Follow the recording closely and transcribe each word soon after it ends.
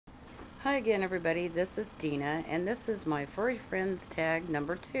Hi again, everybody. This is Dina, and this is my Furry Friends Tag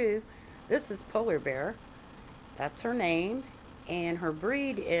number 2. This is Polar Bear. That's her name, and her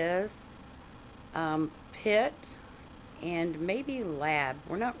breed is Pit and maybe Lab.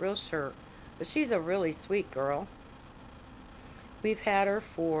 We're not real sure, but she's a really sweet girl. We've had her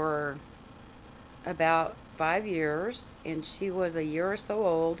for about 5 years, and she was a year or so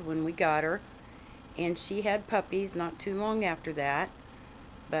old when we got her, and she had puppies not too long after that,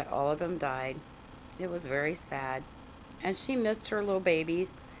 but all of them died. It was very sad. And she missed her little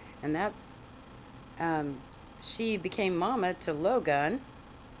babies, and that's um, she became mama to Logan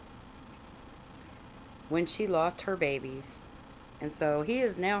when she lost her babies, and so he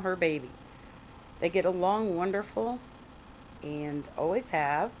is now her baby. They get along wonderful and always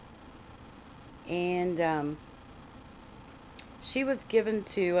have. And she was given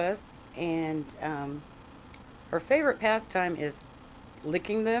to us, and her favorite pastime is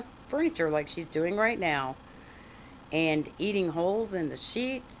licking the furniture like she's doing right now, and eating holes in the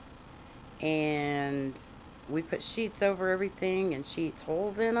sheets. And we put sheets over everything, and she eats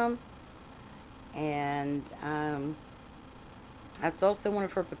holes in them. And that's also one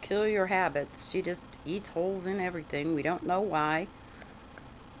of her peculiar habits. She just eats holes in everything. We don't know why.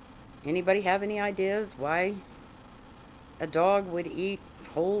 Anybody have any ideas why a dog would eat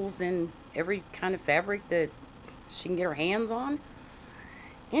holes in every kind of fabric that she can get her hands on?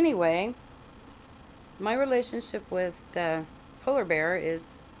 Anyway, my relationship with Polar Bear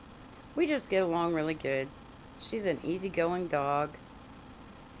is we just get along really good. She's an easygoing dog,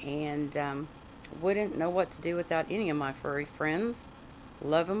 and wouldn't know what to do without any of my furry friends.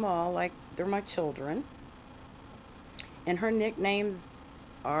 Love them all like they're my children. And her nicknames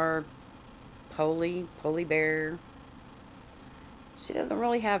are Polie Bear. She doesn't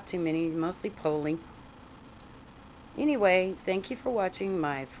really have too many, mostly Polie. Anyway, thank you for watching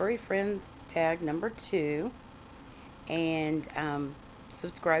my Furry Friends Tag number 2. And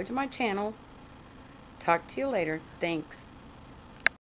subscribe to my channel. Talk to you later. Thanks.